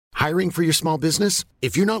Hiring for your small business?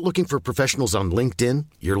 If you're not looking for professionals on LinkedIn,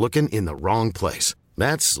 you're looking in the wrong place.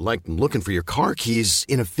 That's like looking for your car keys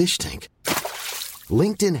in a fish tank.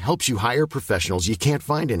 LinkedIn helps you hire professionals you can't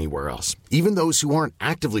find anywhere else, even those who aren't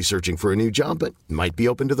actively searching for a new job but might be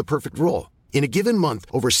open to the perfect role. In a given month,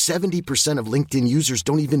 over 70% of LinkedIn users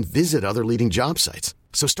don't even visit other leading job sites.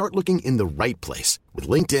 So start looking in the right place. With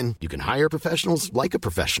LinkedIn, you can hire professionals like a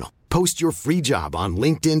professional. Post your free job on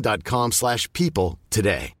linkedin.com/people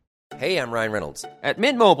today. Hey, I'm Ryan Reynolds. At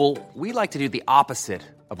Mint Mobile, we like to do the opposite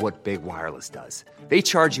of what Big Wireless does. They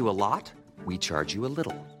charge you a lot, we charge you a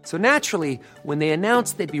little. So naturally, when they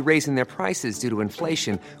announced they'd be raising their prices due to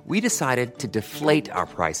inflation, we decided to deflate our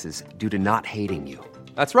prices due to not hating you.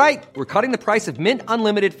 That's right. We're cutting the price of Mint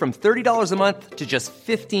Unlimited from $30 a month to just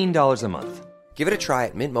 $15 a month. Give it a try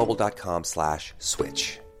at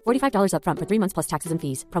mintmobile.com/switch. $45 up front for 3 months plus taxes and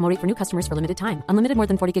fees. Promo rate for new customers for limited time. Unlimited more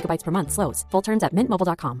than 40 gigabytes per month slows. Full terms at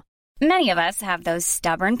mintmobile.com. Many of us have those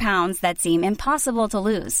stubborn pounds that seem impossible to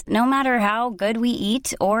lose, no matter how good we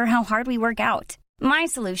eat or how hard we work out. My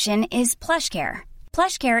solution is PlushCare.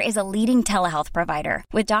 PlushCare is a leading telehealth provider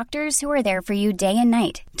with doctors who are there for you day and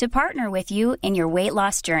night to partner with you in your weight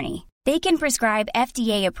loss journey. They can prescribe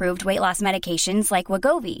FDA-approved weight loss medications like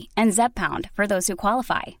Wegovy and Zepbound for those who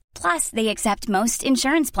qualify. Plus, they accept most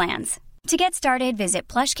insurance plans. To get started, visit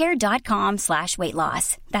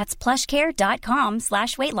plushcare.com/weightloss. That's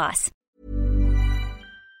plushcare.com/weightloss.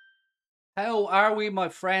 How are we, my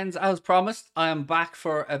friends? As promised, I am back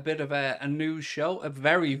for a bit of a news show, a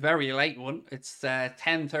very, very late one. It's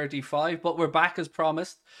 10:35, but we're back as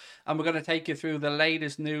promised, and we're going to take you through the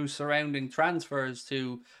latest news surrounding transfers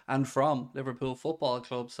to and from Liverpool Football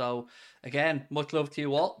Club. So, again, much love to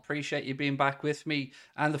you all. Appreciate you being back with me,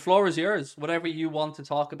 and the floor is yours. Whatever you want to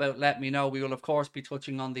talk about, let me know. We will, of course, be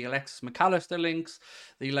touching on the Alexis McAllister links,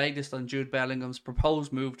 the latest on Jude Bellingham's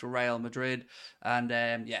proposed move to Real Madrid, and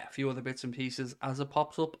a few other bits and pieces as it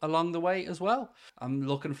pops up along the way as well. I'm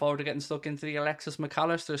looking forward to getting stuck into the Alexis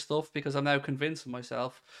McAllister stuff because I'm now convinced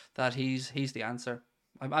myself that he's the answer.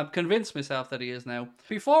 I'm convinced myself that he is now.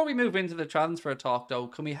 Before we move into the transfer talk, though,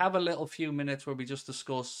 can we have a little few minutes where we just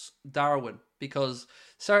discuss Darwin? Because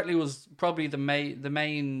certainly was probably the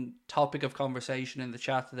main topic of conversation in the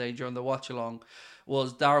chat today during the watch-along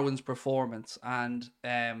was Darwin's performance and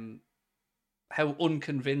how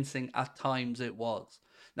unconvincing at times it was.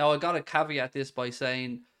 Now, I got to caveat this by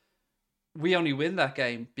saying we only win that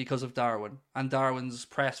game because of Darwin and Darwin's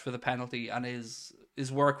press for the penalty and his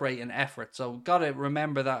work rate and effort. So got to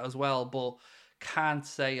remember that as well. But can't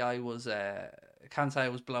say I was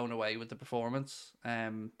blown away with the performance.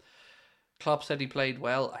 Klopp said he played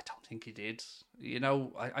well. I don't think he did.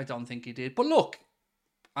 I don't think he did. But look,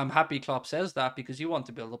 I'm happy Klopp says that because you want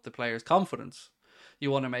to build up the player's confidence. You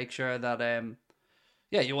want to make sure that the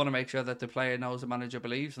player knows the manager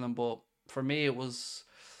believes in them. But for me,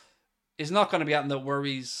 it's not going to be something that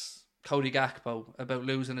worries Cody Gakpo about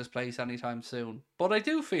losing his place anytime soon. But I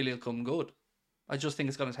do feel he'll come good. I just think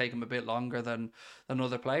it's going to take him a bit longer than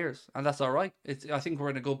other players. And that's all right. I think we're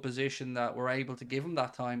in a good position that we're able to give him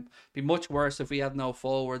that time. It'd be much worse if we had no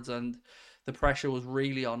forwards and the pressure was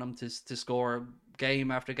really on him to score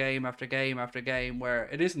game after game after game after game, where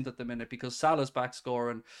it isn't at the minute because Salah's back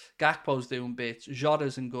scoring, Gakpo's doing bits,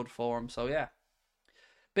 Jota's in good form. So yeah,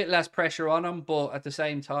 bit less pressure on him, but at the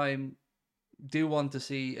same time, do want to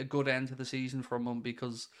see a good end to the season from him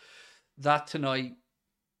because that tonight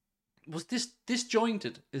was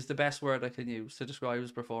disjointed is the best word I can use to describe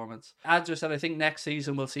his performance. As I said, I think next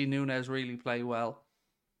season we'll see Núñez really play well.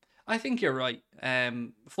 I think you're right.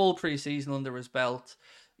 Full pre-season under his belt,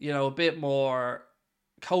 a bit more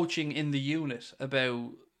coaching in the unit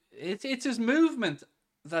about it's his movement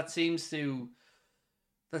that seems to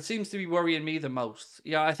be worrying me the most.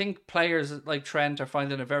 Yeah, I think players like Trent are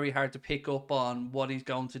finding it very hard to pick up on what he's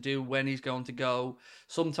going to do, when he's going to go.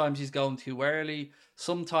 Sometimes he's going too early.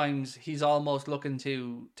 Sometimes he's almost looking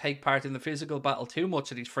to take part in the physical battle too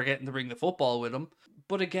much and he's forgetting to bring the football with him.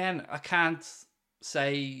 But again, I can't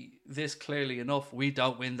say this clearly enough. We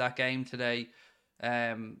don't win that game today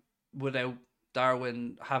without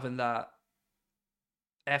Darwin having that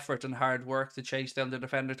effort and hard work to chase down the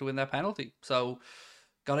defender to win that penalty. So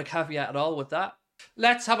got to caveat it all with that.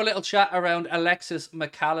 Let's have a little chat around Alexis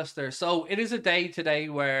McAllister. So it is a day today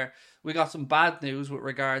where we got some bad news with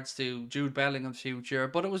regards to Jude Bellingham's future,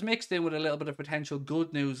 but it was mixed in with a little bit of potential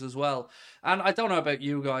good news as well. And I don't know about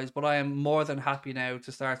you guys, but I am more than happy now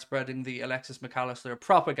to start spreading the Alexis McAllister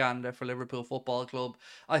propaganda for Liverpool Football Club.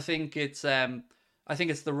 I think it's the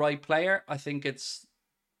right player. I think it's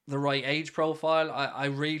the right age profile. I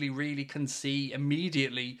really, really can see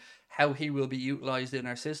immediately how he will be utilised in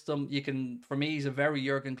our system. For me, he's a very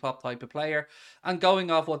Jurgen Klopp type of player. And going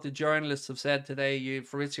off what the journalists have said today, you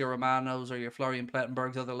Fabrizio Romano's or your Florian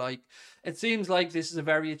Plettenbergs or the like, it seems like this is a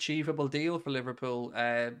very achievable deal for Liverpool.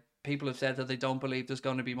 People have said that they don't believe there's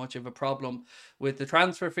going to be much of a problem with the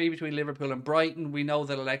transfer fee between Liverpool and Brighton. We know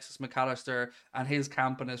that Alexis McAllister and his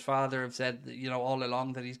camp and his father have said, all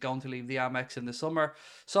along that he's going to leave the Amex in the summer.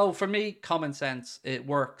 So for me, common sense, it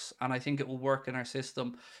works, and I think it will work in our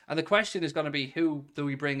system. And the question is going to be, who do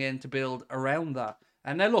we bring in to build around that?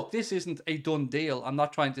 And now, look, this isn't a done deal. I'm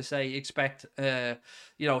not trying to say expect,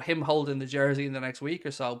 him holding the jersey in the next week or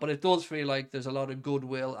so. But it does feel like there's a lot of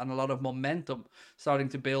goodwill and a lot of momentum starting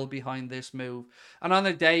to build behind this move. And on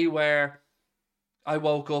a day where I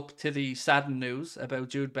woke up to the saddened news about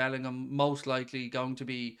Jude Bellingham most likely going to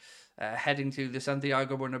be heading to the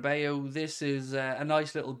Santiago Bernabeu, this is a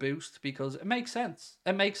nice little boost because it makes sense.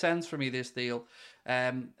 It makes sense for me, this deal.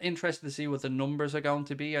 Interested to see what the numbers are going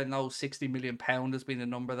to be. I know £60 million has been a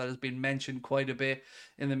number that has been mentioned quite a bit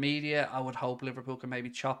in the media. I would hope Liverpool can maybe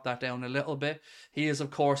chop that down a little bit. He is, of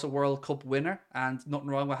course, a World Cup winner, and nothing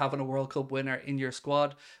wrong with having a World Cup winner in your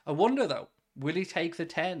squad. I wonder, though, will he take the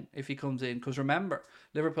 10 if he comes in? Because remember,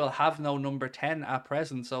 Liverpool have no number 10 at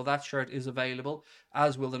present, so that shirt is available,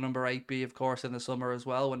 as will the number 8 be, of course, in the summer as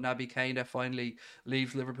well, when Naby Keita finally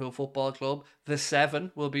leaves Liverpool Football Club. The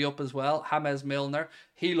 7 will be up as well, James Milner.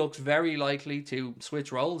 He looks very likely to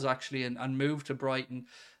switch roles, actually, and move to Brighton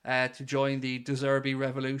to join the De Zerbi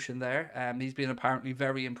revolution there. He's been apparently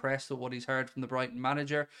very impressed with what he's heard from the Brighton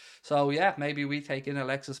manager. So yeah, maybe we take in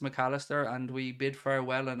Alexis McAllister and we bid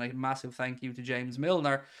farewell and a massive thank you to James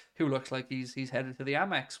Milner, who looks like he's headed to the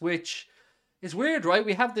Amex, which is weird, right?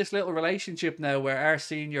 We have this little relationship now where our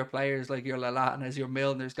senior players like your Lallana's, your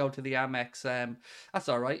Milners go to the Amex. That's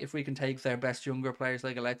all right if we can take their best younger players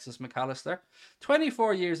like Alexis McAllister.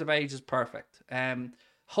 24 years of age is perfect.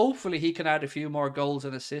 Hopefully he can add a few more goals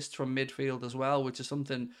and assists from midfield as well, which is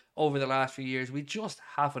something over the last few years we just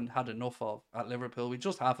haven't had enough of at Liverpool. We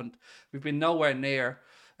just haven't. We've been nowhere near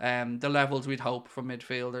the levels we'd hope from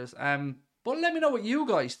midfielders. But let me know what you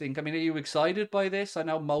guys think. I mean, are you excited by this? I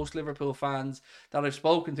know most Liverpool fans that I've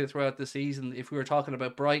spoken to throughout the season, if we were talking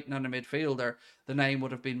about Brighton and a midfielder, the name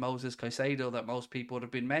would have been Moses Caicedo that most people would have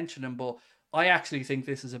been mentioning. But I actually think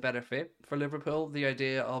this is a better fit for Liverpool, the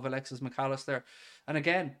idea of Alexis McAllister. And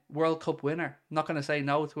again, World Cup winner. Not going to say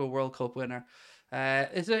no to a World Cup winner.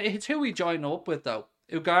 It's who we join up with, though.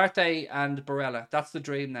 Ugarte and Barella. That's the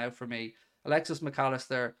dream now for me. Alexis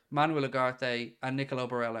McAllister, Manuel Ugarte, and Nicolo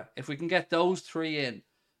Barella. If we can get those three in,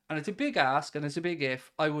 and it's a big ask and it's a big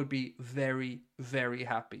if, I would be very, very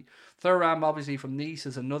happy. Thuram, obviously, from Nice,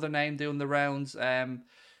 is another name doing the rounds.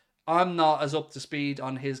 I'm not as up to speed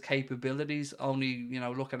on his capabilities, only,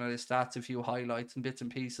 looking at his stats, a few highlights and bits and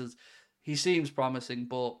pieces. He seems promising,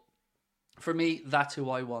 but for me, that's who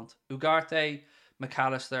I want. Ugarte,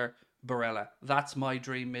 McAllister, Barella. That's my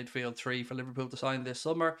dream midfield three for Liverpool to sign this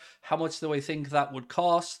summer. How much do I think that would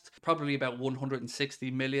cost? Probably about 160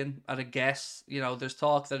 million at a guess. There's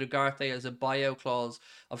talk that Ugarte has a buyout clause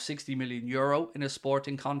of 60 million euro in his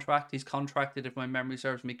Sporting contract. He's contracted, if my memory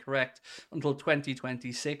serves me correct, until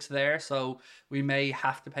 2026 there. So we may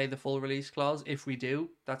have to pay the full release clause. If we do,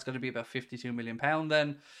 that's going to be about 52 million pound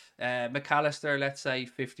then. McAllister, let's say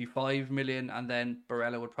 55 million, and then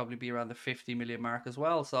Barella would probably be around the 50 million mark as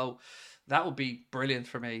well. So that would be brilliant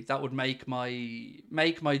for me. That would make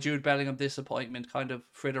my Jude Bellingham disappointment kind of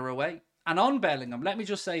fritter away. And on Bellingham, let me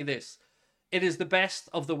just say this. It is the best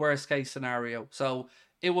of the worst case scenario. So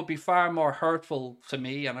it would be far more hurtful to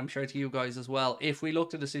me, and I'm sure to you guys as well, if we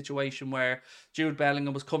looked at a situation where Jude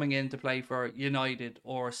Bellingham was coming in to play for United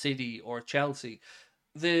or City or Chelsea.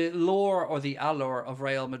 The lure or the allure of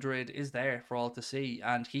Real Madrid is there for all to see,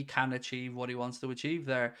 and he can achieve what he wants to achieve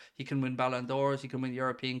there. He can win Ballon d'Ors, he can win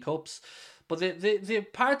European Cups. But the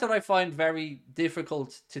part that I find very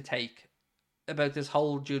difficult to take about this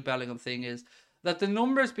whole Jude Bellingham thing is that the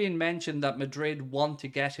numbers being mentioned that Madrid want to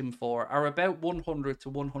get him for are about 100 to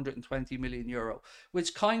 120 million euro,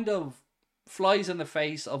 which kind of flies in the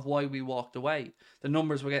face of why we walked away. The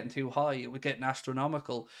numbers were getting too high. It was getting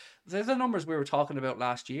astronomical. They're the numbers we were talking about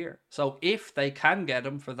last year. So if they can get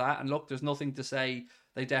him for that, and look, there's nothing to say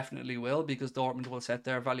they definitely will, because Dortmund will set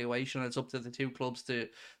their valuation and it's up to the two clubs to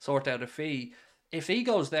sort out a fee. If he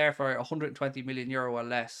goes there for 120 million euro or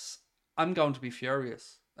less, I'm going to be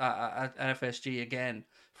furious at FSG again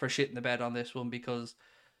for shitting the bed on this one, because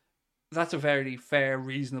that's a very fair,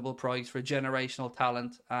 reasonable price for generational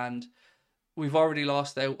talent. And we've already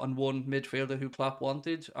lost out on one midfielder who Klopp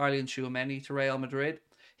wanted, Arjen Tchouameni, to Real Madrid.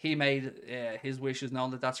 He made his wishes known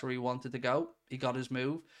that that's where he wanted to go. He got his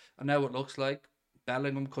move. And now it looks like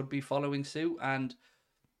Bellingham could be following suit. And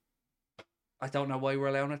I don't know why we're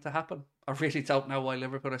allowing it to happen. I really don't know why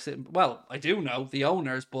Liverpool are sitting. Well, I do know the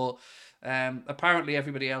owners, but apparently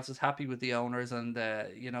everybody else is happy with the owners, and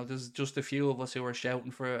there's just a few of us who are shouting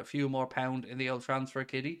for a few more pound in the old transfer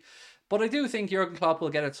kitty. But I do think Jurgen Klopp will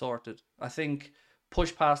get it sorted. I think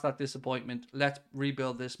push past that disappointment. Let's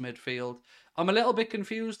rebuild this midfield. I'm a little bit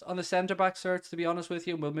confused on the centre-back search, to be honest with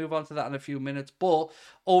you. We'll move on to that in a few minutes. But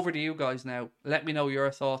over to you guys now. Let me know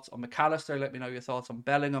your thoughts on McAllister. Let me know your thoughts on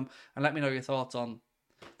Bellingham. And let me know your thoughts on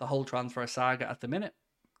the whole transfer saga at the minute.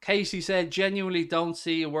 Casey said, genuinely don't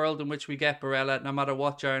see a world in which we get Barella. No matter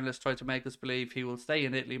what journalists try to make us believe, he will stay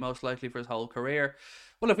in Italy most likely for his whole career.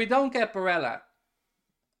 Well, if we don't get Barella,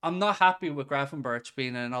 I'm not happy with Gravenberch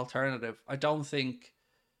being an alternative. I don't think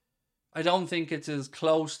it's as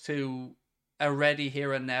close to a ready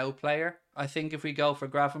here and now player. I think if we go for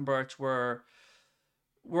Gravenberch,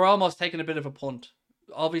 we're almost taking a bit of a punt.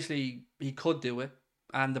 Obviously, he could do it,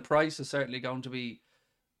 and the price is certainly going to be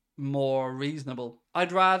more reasonable.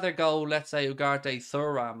 I'd rather go, let's say, Ugarte,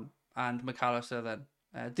 Thuram, and McAllister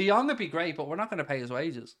then. De Jong would be great, but we're not going to pay his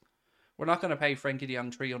wages. We're not going to pay Frankie De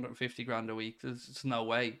Jong 350 grand a week. There's no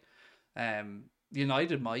way.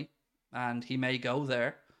 United might, and he may go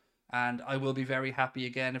there. And I will be very happy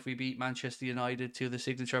again if we beat Manchester United to the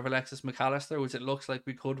signature of Alexis McAllister, which it looks like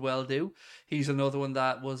we could well do. He's another one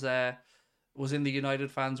that was in the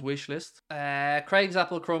United fans' wish list. Craig's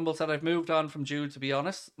Apple Crumble said, I've moved on from Jude, to be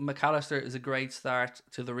honest. McAllister is a great start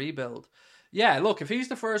to the rebuild. Yeah, look, if he's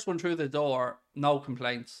the first one through the door, no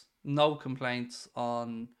complaints. No complaints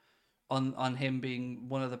on him being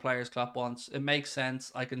one of the players Klopp wants. It makes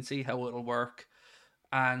sense. I can see how it'll work.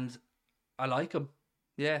 And I like him.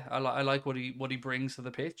 Yeah, I like what he brings to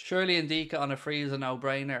the pitch. Shirley and Dika on a free is a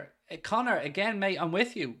no-brainer. Connor, again, mate, I'm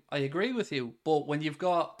with you. I agree with you. But when you've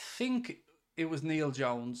got, I think it was Neil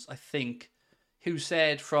Jones, who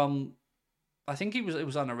said it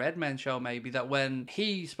was on a Redmen show maybe, that when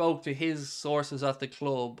he spoke to his sources at the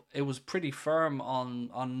club, it was pretty firm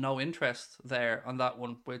on no interest there on that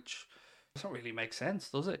one, which doesn't really make sense,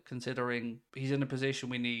 does it? Considering he's in a position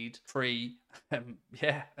we need free.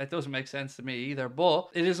 Yeah, it doesn't make sense to me either. But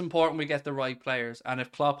it is important we get the right players. And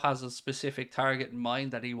if Klopp has a specific target in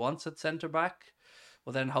mind that he wants at centre-back,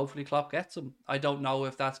 well then hopefully Klopp gets him. I don't know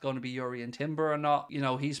if that's going to be Yuri and Timber or not.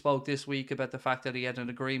 He spoke this week about the fact that he had an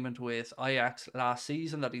agreement with Ajax last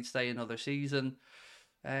season that he'd stay another season.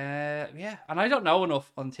 And I don't know enough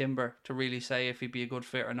on Timber to really say if he'd be a good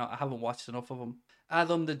fit or not. I haven't watched enough of him.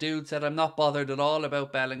 Adam the dude said, I'm not bothered at all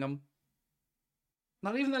about Bellingham.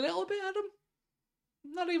 Not even a little bit, Adam?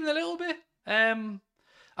 Not even a little bit?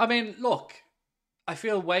 Look, I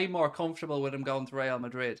feel way more comfortable with him going to Real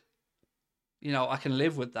Madrid. I can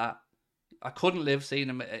live with that. I couldn't live seeing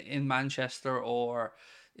him in Manchester or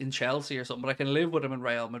in Chelsea or something, but I can live with him in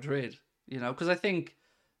Real Madrid, because I think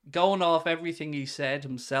going off everything he said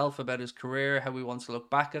himself about his career, how he wants to look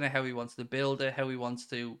back on it, how he wants to build it,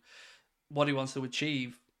 what he wants to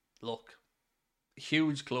achieve. Look,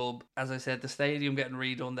 huge club. As I said, the stadium getting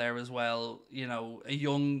redone there as well. A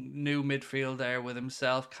young new midfield there with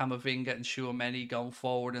himself, Camavinga and Tchouaméni going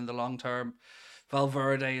forward in the long term.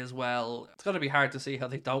 Valverde as well. It's going to be hard to see how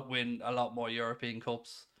they don't win a lot more European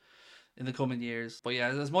Cups in the coming years. But yeah,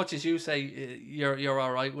 as much as you say you're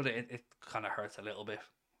all right with it, it kind of hurts a little bit.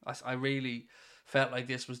 I really felt like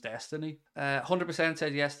this was destiny. 100%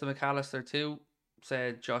 said yes to McAllister too,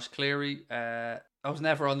 said Josh Cleary. I was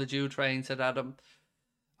never on the Jude train, said Adam.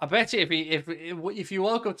 I bet you if you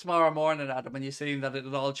woke up tomorrow morning, Adam, and you seen that it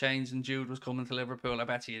had all changed and Jude was coming to Liverpool, I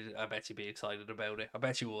bet you'd be excited about it. I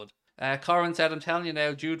bet you would. Corin said, I'm telling you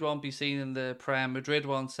now, Jude won't be seen in the Prem. Madrid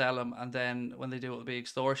won't sell him, and then when they do, it'll be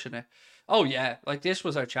extortionate. Oh yeah, like this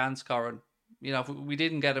was our chance, Corin. If we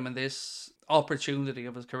didn't get him in this opportunity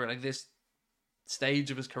of his career, like this stage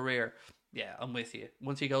of his career, yeah, I'm with you.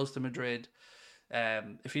 Once he goes to Madrid,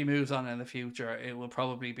 if he moves on in the future, it will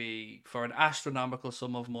probably be for an astronomical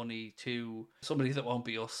sum of money to somebody that won't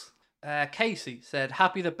be us. Casey said,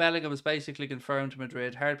 happy that Bellingham is basically confirmed to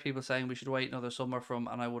Madrid. Heard people saying we should wait another summer from,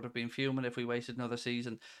 and I would have been fuming if we wasted another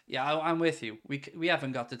season. Yeah, I'm with you. We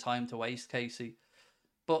haven't got the time to waste, Casey.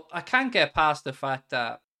 But I can't get past the fact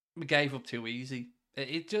that we gave up too easy.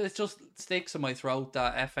 It just sticks in my throat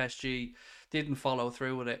that FSG didn't follow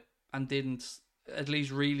through with it and didn't at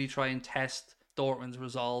least really try and test Dortmund's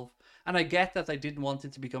resolve. And I get that they didn't want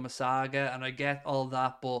it to become a saga, and I get all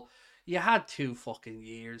that, but you had 2 fucking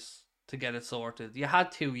years to get it sorted. You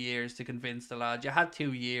had 2 years to convince the lad. You had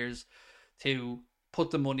 2 years to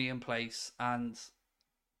put the money in place, and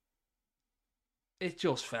it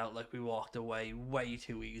just felt like we walked away way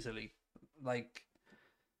too easily. Like,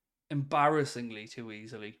 embarrassingly too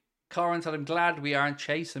easily. Corin said, I'm glad we aren't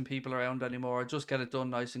chasing people around anymore. Just get it done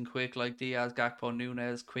nice and quick, like Diaz, Gakpo,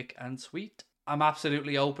 Nunez, quick and sweet. I'm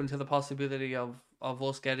absolutely open to the possibility of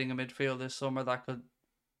us getting a midfield this summer that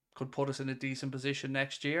could put us in a decent position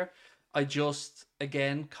next year. I just,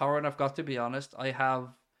 again, Corin, I've got to be honest, I have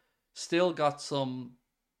still got some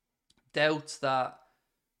doubts that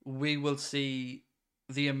we will see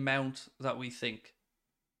the amount that we think.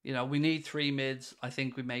 You know, we need 3 mids. I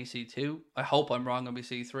think we may see 2. I hope I'm wrong and we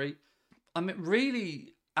see 3. I'm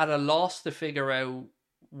really at a loss to figure out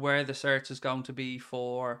where the search is going to be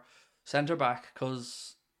for centre-back,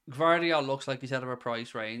 because Gvardiol looks like he's out of a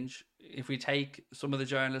price range. If we take some of the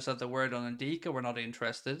journalists at the word on Ndika, we're not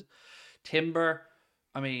interested. Timber,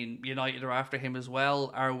 I mean, United are after him as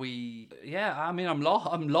well. Are we? Yeah, I mean, I'm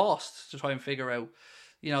lost to try and figure out.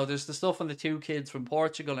 You know, there's the stuff on the 2 kids from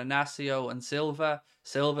Portugal, Inacio and Silva.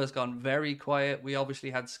 Silva's gone very quiet. We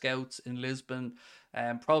obviously had scouts in Lisbon,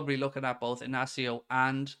 probably looking at both Inacio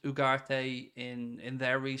and Ugarte in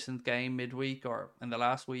their recent game midweek or in the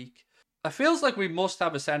last week. It feels like we must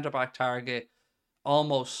have a centre-back target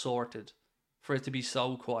almost sorted for it to be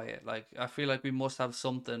so quiet. Like, I feel like we must have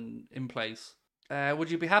something in place.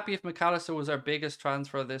 Would you be happy if McAllister was our biggest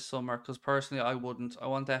transfer this summer? Because personally, I wouldn't. I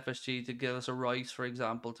want FSG to give us a Rice, for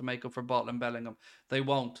example, to make up for Bottle and Bellingham. They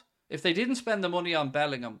won't. If they didn't spend the money on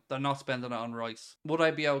Bellingham, they're not spending it on Rice. Would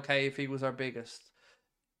I be okay if he was our biggest?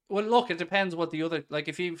 Well, look, it depends what the other... Like,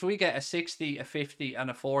 if we get a 60, a 50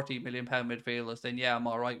 and a 40 million pound midfielders, then yeah, I'm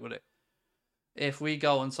all right with it. If we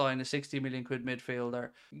go and sign a 60 million quid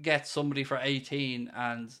midfielder, get somebody for 18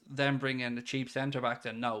 and then bring in a cheap centre-back,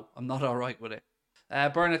 then no, I'm not all right with it.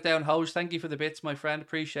 Burn it down, Hoj. Thank you for the bits, my friend.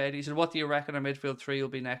 Appreciate it. He said, what do you reckon our midfield 3 will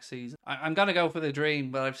be next season? I'm going to go for the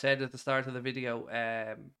dream, but I've said at the start of the video.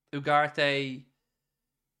 Ugarte,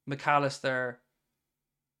 McAllister,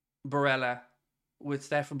 Barella, with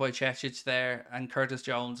Stefan Bojcetic there, and Curtis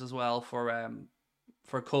Jones as well for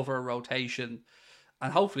cover rotation.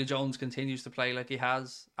 And hopefully Jones continues to play like he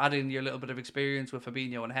has. Add in your little bit of experience with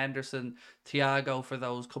Fabinho and Henderson. Thiago for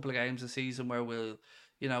those couple of games this season where we'll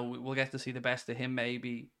get to see the best of him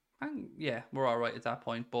maybe. And yeah, we're all right at that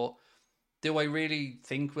point. But do I really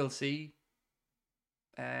think we'll see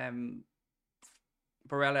Barella?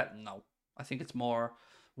 No. I think it's more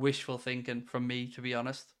wishful thinking from me, to be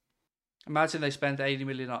honest. Imagine they spent 80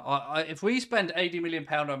 million on... if we spend 80 million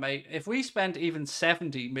pound on mate, if we spent even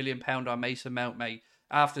 70 million pound on Mason Mount, mate,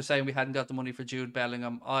 after saying we hadn't got the money for Jude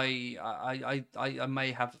Bellingham, it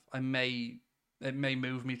may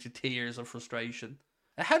move me to tears of frustration.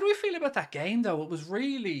 How do we feel about that game, though? It was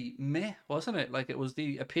really meh, wasn't it? Like, it was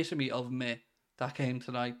the epitome of meh, that game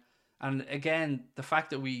tonight. And again, the fact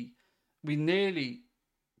that we nearly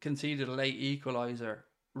conceded a late equaliser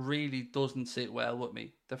really doesn't sit well with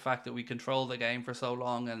me. The fact that we controlled the game for so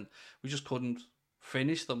long and we just couldn't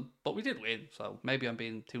finish them. But we did win, so maybe I'm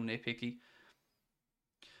being too nitpicky.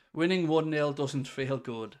 Winning 1-0 doesn't feel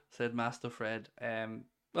good, said Master Fred.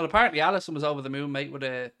 Well, apparently Alisson was over the moon, mate, with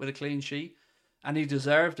a clean sheet. And he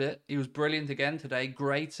deserved it. He was brilliant again today.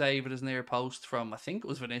 Great save at his near post from, I think it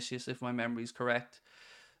was Vinicius, if my memory's correct.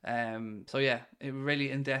 So yeah, it really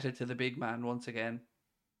indebted to the big man once again.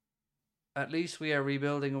 At least we are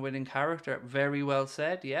rebuilding a winning character. Very well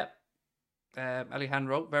said, yep.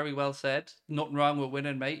 Alejandro, very well said. Nothing wrong with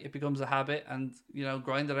winning, mate. It becomes a habit and,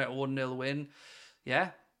 grinding out a 1-0 win.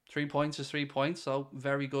 Yeah, 3 points is 3 points, so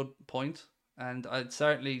very good point. And I'd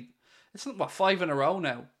certainly... It's not, 5 in a row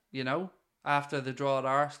now, after the draw at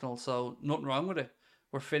Arsenal, so nothing wrong with it.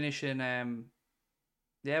 We're finishing...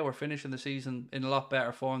 we're finishing the season in a lot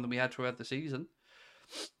better form than we had throughout the season.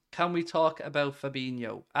 Can we talk about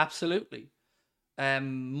Fabinho? Absolutely.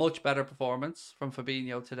 Much better performance from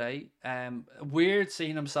Fabinho today. Weird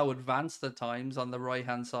seeing him so advanced at times on the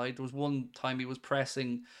right-hand side. There was one time he was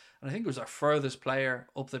pressing, and I think it was our furthest player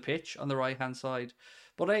up the pitch on the right-hand side.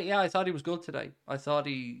 But I thought he was good today. I thought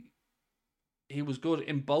he was good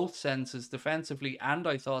in both senses, defensively, and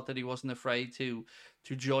I thought that he wasn't afraid to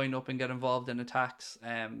join up and get involved in attacks.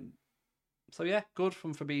 So yeah, good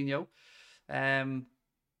from Fabinho.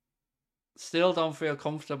 Still don't feel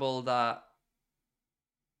comfortable that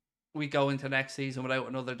we go into next season without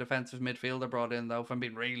another defensive midfielder brought in, though, if I'm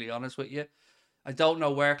being really honest with you. I don't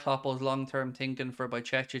know where Kloppo's long-term thinking for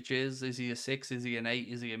Bajcetic is. Is he a 6? Is he an 8?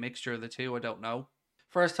 Is he a mixture of the two? I don't know.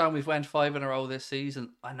 First time we've went 5 in a row this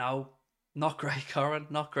season. I know. Not great, Corin.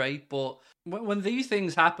 Not great. But when these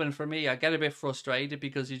things happen for me, I get a bit frustrated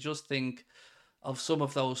because you just think of some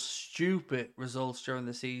of those stupid results during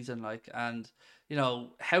the season. And,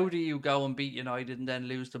 how do you go and beat United and then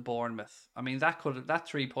lose to Bournemouth? I mean, that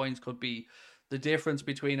 3 points could be the difference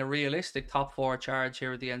between a realistic top 4 charge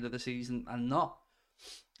here at the end of the season and not.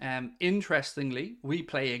 Interestingly, we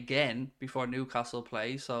play again before Newcastle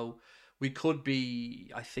play, so we could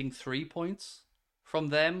be, I think, 3 points from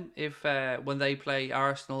them if when they play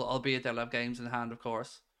Arsenal, albeit they'll have games in hand, of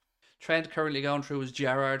course. Trent currently going through his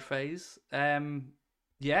Gerrard phase.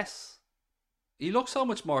 Yes, he looks so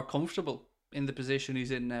much more comfortable in the position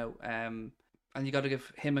he's in now, and you got to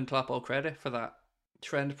give him and Kloppo credit for that.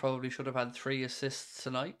 Trent probably should have had 3 assists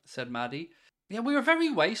tonight, said Maddie. Yeah, we were very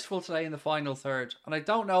wasteful today in the final third, and I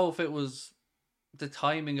don't know if it was the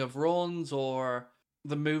timing of runs or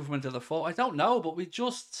the movement of the foot. I don't know, but we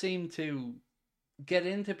just seem to get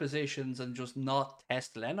into positions and just not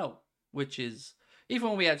test Leno, which is, even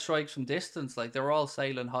when we had strikes from distance, like, they were all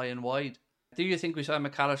sailing high and wide. Do you think we saw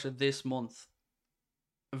McAllister this month?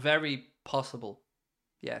 Very possible.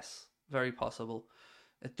 Yes, very possible.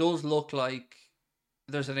 It does look like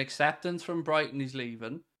there's an acceptance from Brighton he's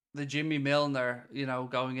leaving. The Jimmy Milner,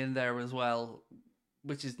 going in there as well,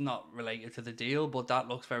 which is not related to the deal, but that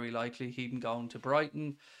looks very likely, him going to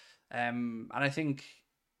Brighton. And I think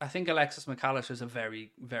Alexis McAllister is a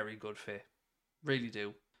very, very good fit. Really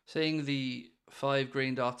do. Seeing the 5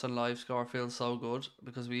 green dots on live score feels so good,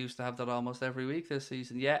 because we used to have that almost every week this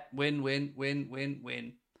season. Yeah, win, win, win, win,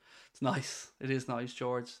 win. It's nice. It is nice,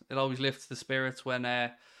 George. It always lifts the spirits when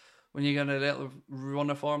you get a little run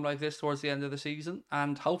of form like this towards the end of the season,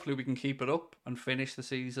 and hopefully we can keep it up and finish the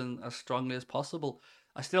season as strongly as possible.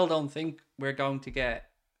 I still don't think we're going to get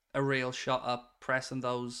a real shot at pressing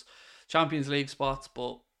those Champions League spots,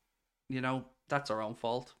 but that's our own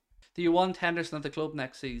fault. Do you want Henderson at the club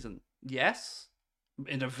next season? Yes,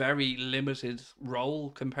 in a very limited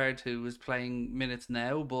role compared to his playing minutes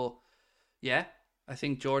now, but yeah, I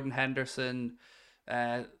think Jordan Henderson,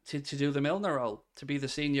 to do the Milner role, to be the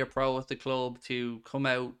senior pro at the club, to come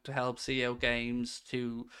out to help see out games,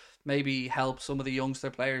 to maybe help some of the youngster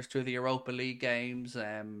players through the Europa League games.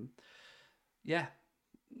 Yeah,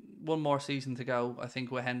 one more season to go, I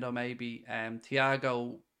think, with Hendo maybe.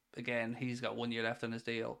 Thiago, again, he's got 1 year left on his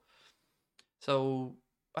deal. So,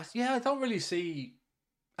 yeah, I don't really see...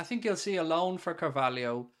 I think you'll see a loan for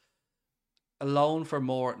Carvalho, a loan for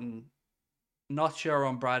Morton, not sure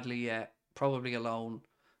on Bradley yet, probably a loan.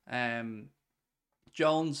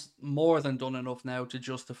 Jones more than done enough now to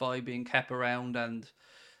justify being kept around,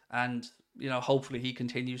 and hopefully he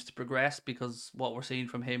continues to progress, because what we're seeing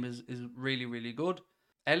from him is really, really good.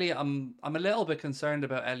 Elliot, I'm a little bit concerned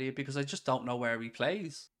about Elliot, because I just don't know where he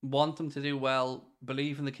plays. Want him to do well,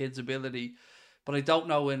 believe in the kid's ability, but I don't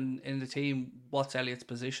know in the team what's Elliot's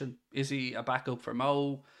position. Is he a backup for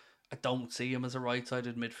Mo? I don't see him as a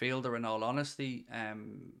right-sided midfielder, in all honesty.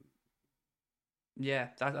 Yeah,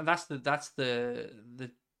 that's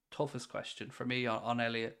the toughest question for me on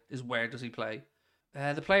Elliot, is where does he play?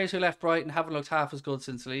 The players who left Brighton haven't looked half as good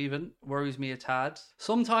since leaving. Worries me a tad.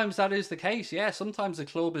 Sometimes that is the case, yeah. Sometimes the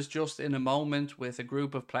club is just in a moment with a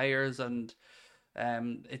group of players, and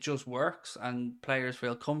it just works, and players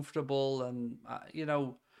feel comfortable, and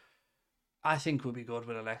I think we'll be good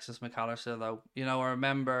with Alexis McAllister, though. I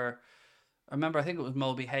remember, I think it was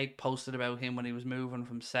Moby Hake posted about him when he was moving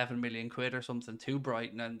from 7 million quid or something to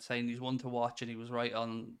Brighton, and saying he's one to watch, and he was right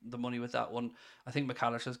on the money with that one. I think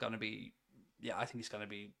McAllister's going to be, I think he's going to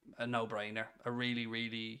be a no-brainer. A really,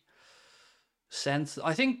 really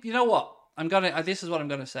I think, you know what? This is what I'm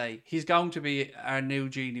going to say. He's going to be our new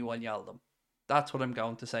Gini Wijnaldum. That's what I'm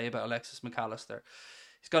going to say about Alexis McAllister.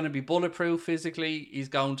 He's going to be bulletproof physically. He's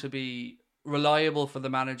going to be reliable for the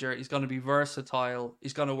manager. He's going to be versatile.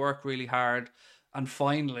 He's going to work really hard. And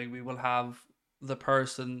finally, we will have the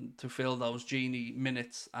person to fill those Gini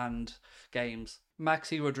minutes and games.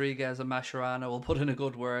 Maxi Rodriguez and Mascherano will put in a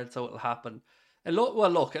good word, so it'll happen. It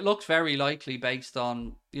looks very likely based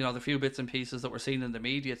on, the few bits and pieces that we're seeing in the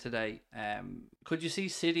media today. Could you see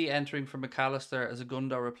City entering for McAllister as a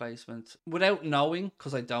Gundo replacement? Without knowing,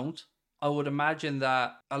 because I don't, I would imagine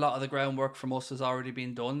that a lot of the groundwork from us has already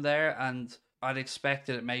been done there, and I'd expect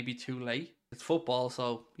that it may be too late. It's football,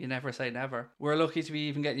 so you never say never. We're lucky to be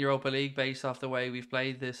even getting Europa League based off the way we've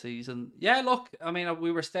played this season. Yeah, look, I mean,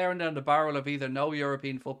 we were staring down the barrel of either no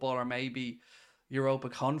European football or maybe Europa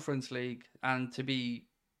Conference League, and to be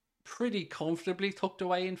pretty comfortably tucked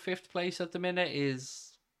away in 5th place at the minute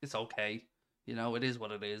it's okay. It is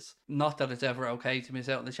what it is. Not that it's ever okay to miss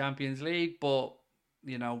out on the Champions League, but,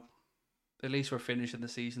 at least we're finishing the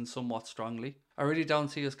season somewhat strongly. I really don't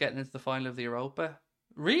see us getting into the final of the Europa.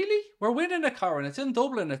 Really? We're winning it, Corin. It's in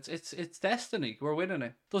Dublin. It's destiny. We're winning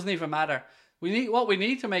it. Doesn't even matter. What we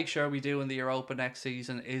need to make sure we do in the Europa next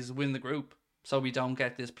season is win the group, so we don't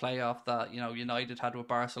get this playoff that United had with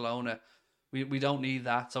Barcelona. We don't need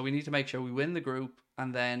that, so we need to make sure we win the group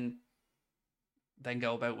and then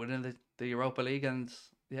go about winning the Europa League and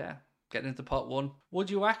getting into pot one.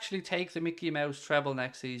 Would you actually take the Mickey Mouse treble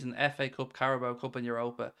next season? FA Cup, Carabao Cup, and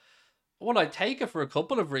Europa. Well, I'd take it for a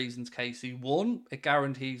couple of reasons, Casey. One, it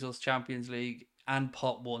guarantees us Champions League and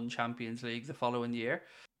pot one Champions League the following year,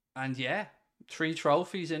 and 3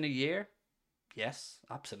 trophies in a year. Yes,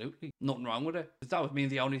 absolutely. Nothing wrong with it. That would mean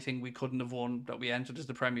the only thing we couldn't have won that we entered is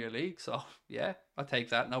the Premier League. So, I'll take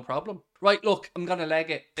that. No problem. Right, look, I'm going to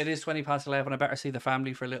leg it. It is 11:20. I better see the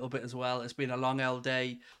family for a little bit as well. It's been a long old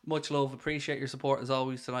day. Much love. Appreciate your support as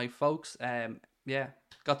always tonight, folks.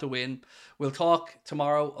 Got the win. We'll talk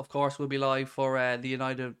tomorrow. Of course, we'll be live for the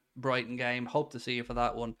United Brighton game. Hope to see you for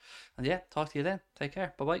that one. And talk to you then. Take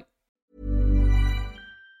care. Bye-bye.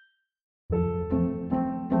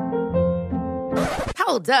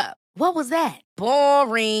 Hold up. What was that?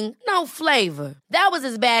 Boring. No flavor. That was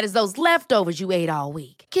as bad as those leftovers you ate all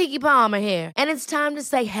week. Keke Palmer here. And it's time to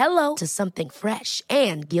say hello to something fresh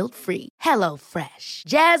and guilt-free. Hello Fresh.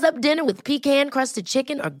 Jazz up dinner with pecan-crusted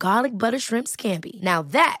chicken or garlic butter shrimp scampi. Now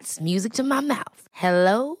that's music to my mouth.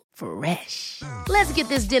 Hello Fresh. Let's get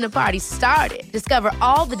this dinner party started. Discover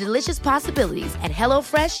all the delicious possibilities at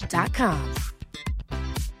HelloFresh.com.